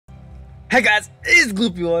Hey guys, it's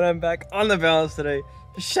Gloopy1. I'm back on the balance today.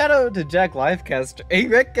 Shout out to Jack Lifecaster. He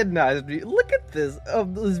recognized me. Look at this,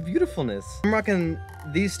 this beautifulness. I'm rocking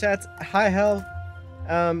these stats: high health,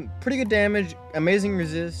 pretty good damage, amazing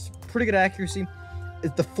resist, pretty good accuracy.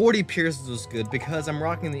 The 40 pierces was good because I'm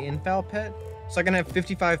rocking the infal pet, so I can have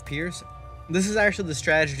 55 pierce. This is actually the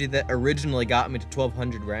strategy that originally got me to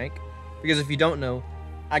 1200 rank, because if you don't know,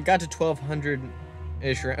 I got to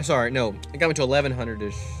 1200-ish. Sorry, no, it got me to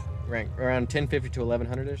 1100-ish. rank, around 1050 to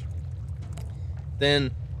 1100-ish.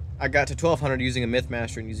 Then I got to 1200 using a Myth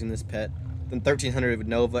Master and using this pet. Then 1300 with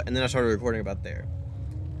Nova, and then I started recording about there.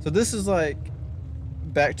 So this is like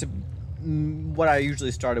back to what I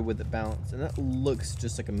usually started with at balance, and that looks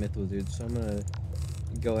just like a Myth Wizard. So I'm gonna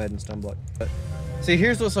go ahead and stun block. But see,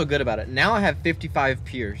 here's what's so good about it. Now I have 55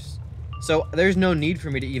 pierce, so there's no need for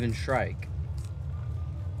me to even strike.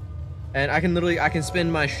 And I can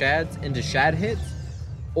spend my shads into shad hits.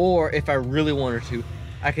 Or if I really wanted to,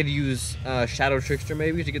 I could use 𝓸𝓻𝓲𝓷𝓪𝓵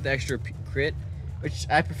maybe to get the extra crit, which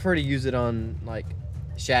I prefer to use it on like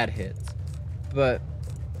shad hits. But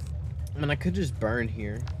I mean, I could just burn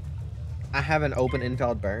here. I have an open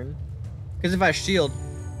invalid burn, because if I shield,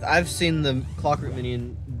 I've seen the Clockwork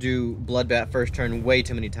minion do Bloodbath first turn way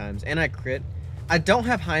too many times, and I crit. I don't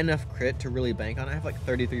have high enough crit to really bank on it. I have like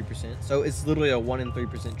 33%, so it's literally a 1 in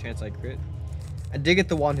 3% chance I crit. I did get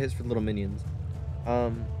the wand hits for little minions.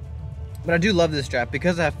 But I do love this strat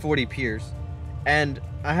because I have 40 pierce, and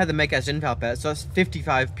I had the make as infal pet, so that's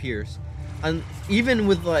 55 pierce. And even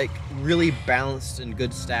with like really balanced and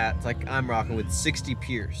good stats, like I'm rocking with 60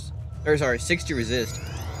 pierce, or sorry, 60 resist,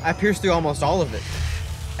 I pierce through almost all of it.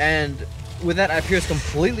 And with that, I pierce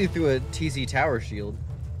completely through a TC tower shield,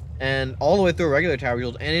 and all the way through a regular tower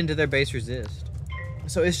shield, and into their base resist.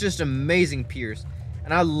 So it's just amazing pierce,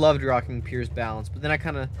 and I loved rocking pierce balance. But then I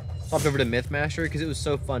kind of swapped over to Myth Master because it was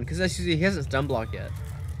so fun, because as you see, he hasn't stun blocked yet,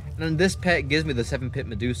 and then this pet gives me the 7-pit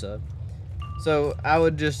Medusa. So I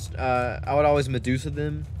would just I would always Medusa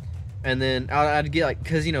them, and then I'd get like,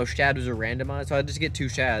 because you know shad was a randomized, so I'd just get 2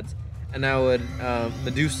 shads, and I would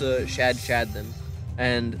Medusa shad them,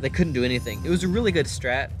 and they couldn't do anything. It was a really good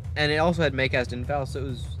strat, and it also had make cast infal, so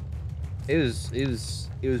it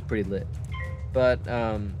was pretty lit. But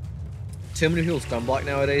too many people stun block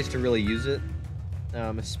nowadays to really use it.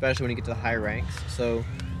 Especially when you get to the high ranks. So,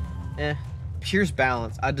 Pierce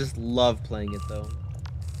balance. I just love playing it though.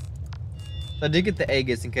 So I did get the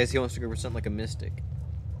Aegis in case he wants to go for something like a Mystic.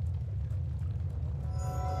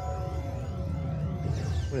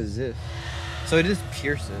 What is this? So it is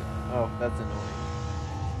Pierce it. Oh, that's annoying.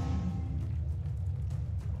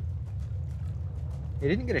 He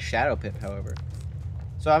didn't get a Shadow Pip, however.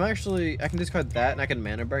 So I can discard that, and I can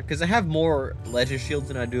mana burn, because I have more legend shields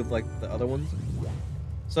than I do of like the other ones.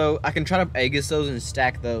 So I can try to Aegis those and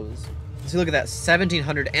stack those. See, look at that,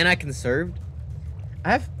 1700, and I conserved.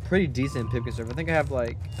 I have pretty decent pip conserve. I think I have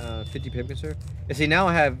like 50 pip conserve. And see, now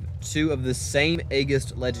I have 2 of the same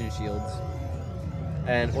Aegis legend shields.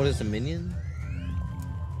 And what is a minion?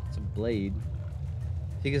 It's a blade.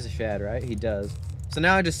 He gets a shad, right? He does. So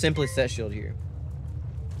now I just simply set shield here.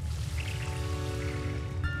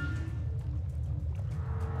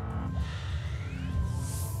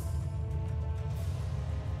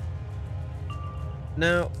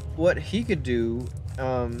 Now, what he could do,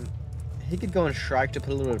 he could go and strike to put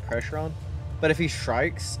a little bit of pressure on. But if he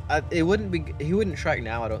strikes, he wouldn't strike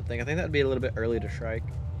now, I don't think. I think that'd be a little bit early to strike.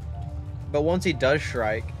 But once he does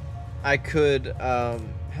strike, I could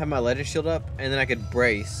have my legend shield up, and then I could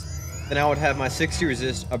brace. Then I would have my 60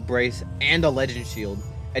 resist, a brace, and a legend shield.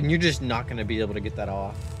 And you're just not going to be able to get that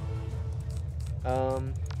off. I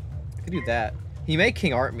could do that. He may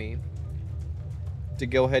King Art me to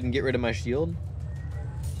go ahead and get rid of my shield.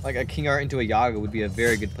 Like a King Art into a Yaga would be a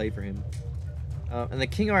very good play for him. And the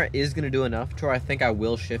King Art is going to do enough to where I think I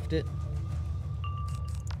will shift it.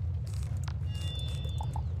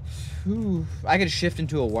 Whew. I could shift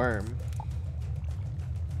into a worm.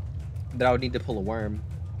 But I would need to pull a worm.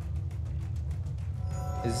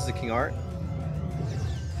 Is this a King Art?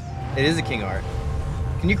 It is a King Art.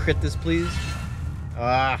 Can you crit this, please?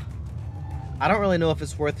 I don't really know if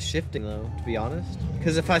it's worth shifting, though, to be honest.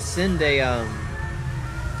 Because if I send a...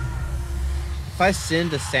 If I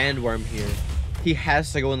send a Sandworm here, he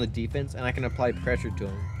has to go in the defense, and I can apply pressure to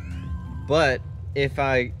him. But if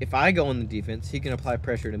I go in the defense, he can apply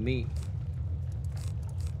pressure to me.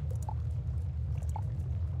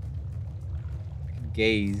 I can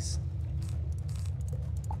gaze.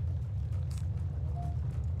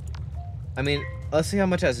 I mean, let's see how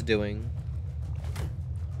much that's doing.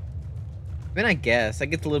 I mean, I guess I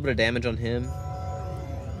get a little bit of damage on him.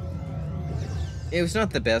 It was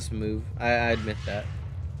not the best move. I admit that.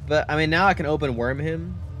 But I mean, now I can open worm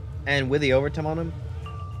him, and with the overtime on him,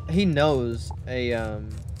 he knows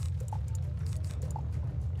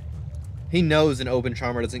he knows an open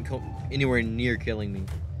charmer doesn't come anywhere near killing me.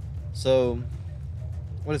 So,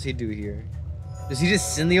 what does he do here? Does he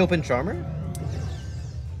just send the open charmer?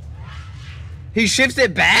 He shifts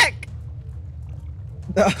it back?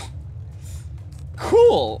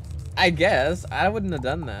 Cool, I guess. I wouldn't have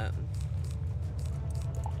done that.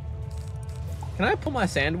 Can I pull my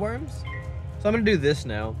sandworms? So I'm gonna do this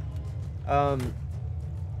now.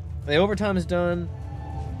 The overtime is done.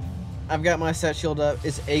 I've got my set shield up.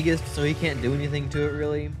 It's Aegis, so he can't do anything to it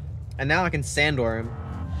really. And now I can sandworm,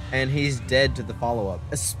 and he's dead to the follow-up.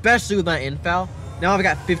 Especially with my infoul. Now I've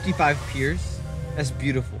got 55 pierce. That's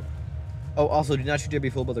beautiful. Oh, also, do not you dare be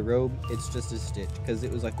fooled by the robe. It's just a stitch, because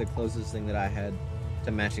it was like the closest thing that I had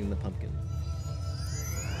to matching the pumpkin.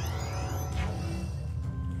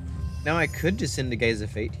 Now I could just send a Gaze of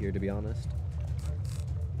Fate here, to be honest.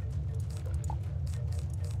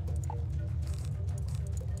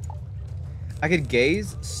 I could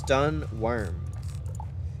gaze, stun, worm.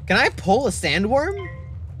 Can I pull a sandworm?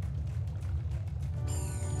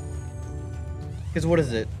 Because what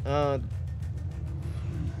is it? I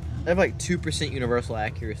have like 2% universal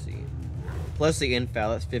accuracy. Plus the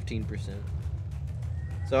infoul, that's 15%.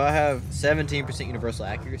 So I have 17% universal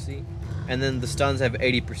accuracy. And then the stuns have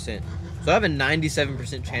 80%. So I have a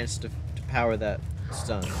 97% chance to power that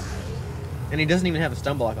stun. And he doesn't even have a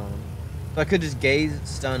stun block on him. So I could just gaze,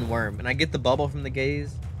 stun, worm. And I get the bubble from the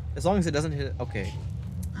gaze. As long as it doesn't hit... Okay.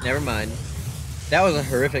 Never mind. That was a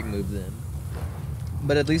horrific move then.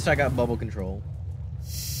 But at least I got bubble control.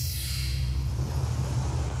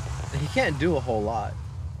 He can't do a whole lot.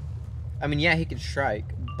 I mean, yeah, he can strike,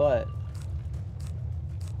 but...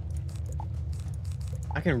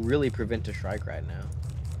 I can really prevent a strike right now.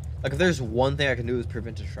 Like, if there's one thing I can do is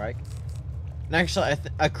prevent a strike. And actually,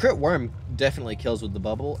 a crit worm definitely kills with the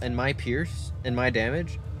bubble, and my pierce, and my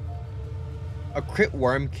damage. A crit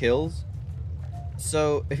worm kills.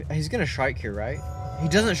 So, if he's gonna strike here, right? He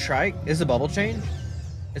doesn't strike. Is a bubble change?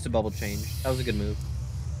 It's a bubble change. That was a good move.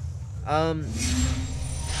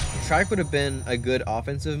 Strike would have been a good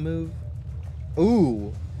offensive move.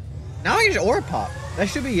 Ooh. Now I can just aura pop. That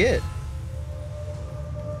should be it.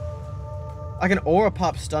 I can aura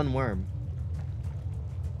pop stun worm.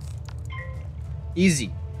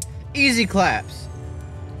 Easy. Easy claps.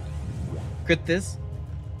 Crit this.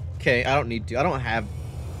 Okay, I don't need to. I don't have...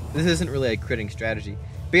 This isn't really a critting strategy.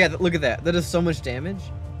 But yeah, look at that. That does so much damage.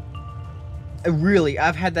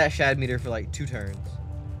 I've had that shad meter for like 2 turns.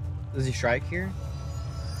 Does he strike here?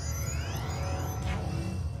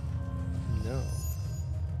 No.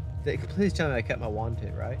 Please tell me I kept my wand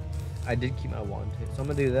hit, right? I did keep my wand hit. So I'm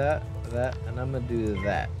gonna do that, and I'm gonna do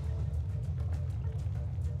that.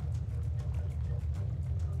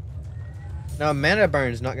 Now, mana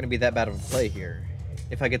burn is not going to be that bad of a play here.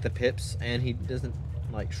 If I get the pips and he doesn't,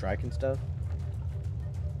 like, strike and stuff.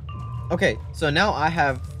 Okay, so now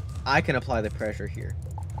I can apply the pressure here.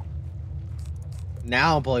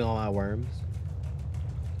 Now I'm pulling all my worms.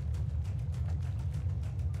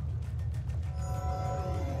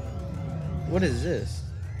 What is this?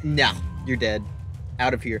 Nah, you're dead.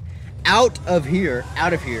 Out of here. Out of here.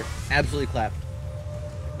 Out of here. Absolutely clapped.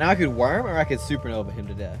 Now I could worm or I could supernova him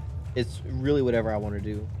to death. It's really whatever I want to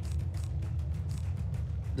do.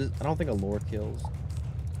 I don't think a lore kills.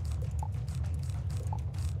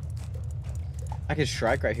 I could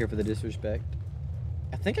strike right here for the disrespect.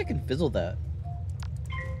 I think I can fizzle that.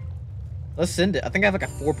 Let's send it. I think I have like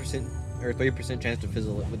a 4% or 3% chance to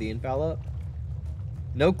fizzle it with the infoul up.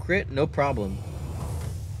 No crit, no problem.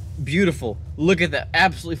 Beautiful. Look at that.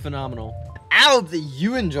 Absolutely phenomenal. I hope that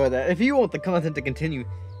you enjoy that. If you want the content to continue,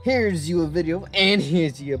 here's you a video and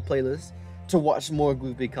here's you a playlist to watch more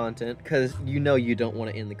goofy content, because you know you don't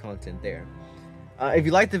want to end the content there. If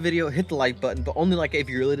you liked the video, hit the like button, but only like it if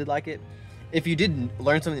you really did like it. If you did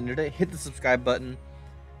learn something today, hit the subscribe button,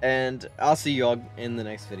 and I'll see you all in the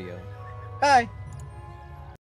next video. Bye!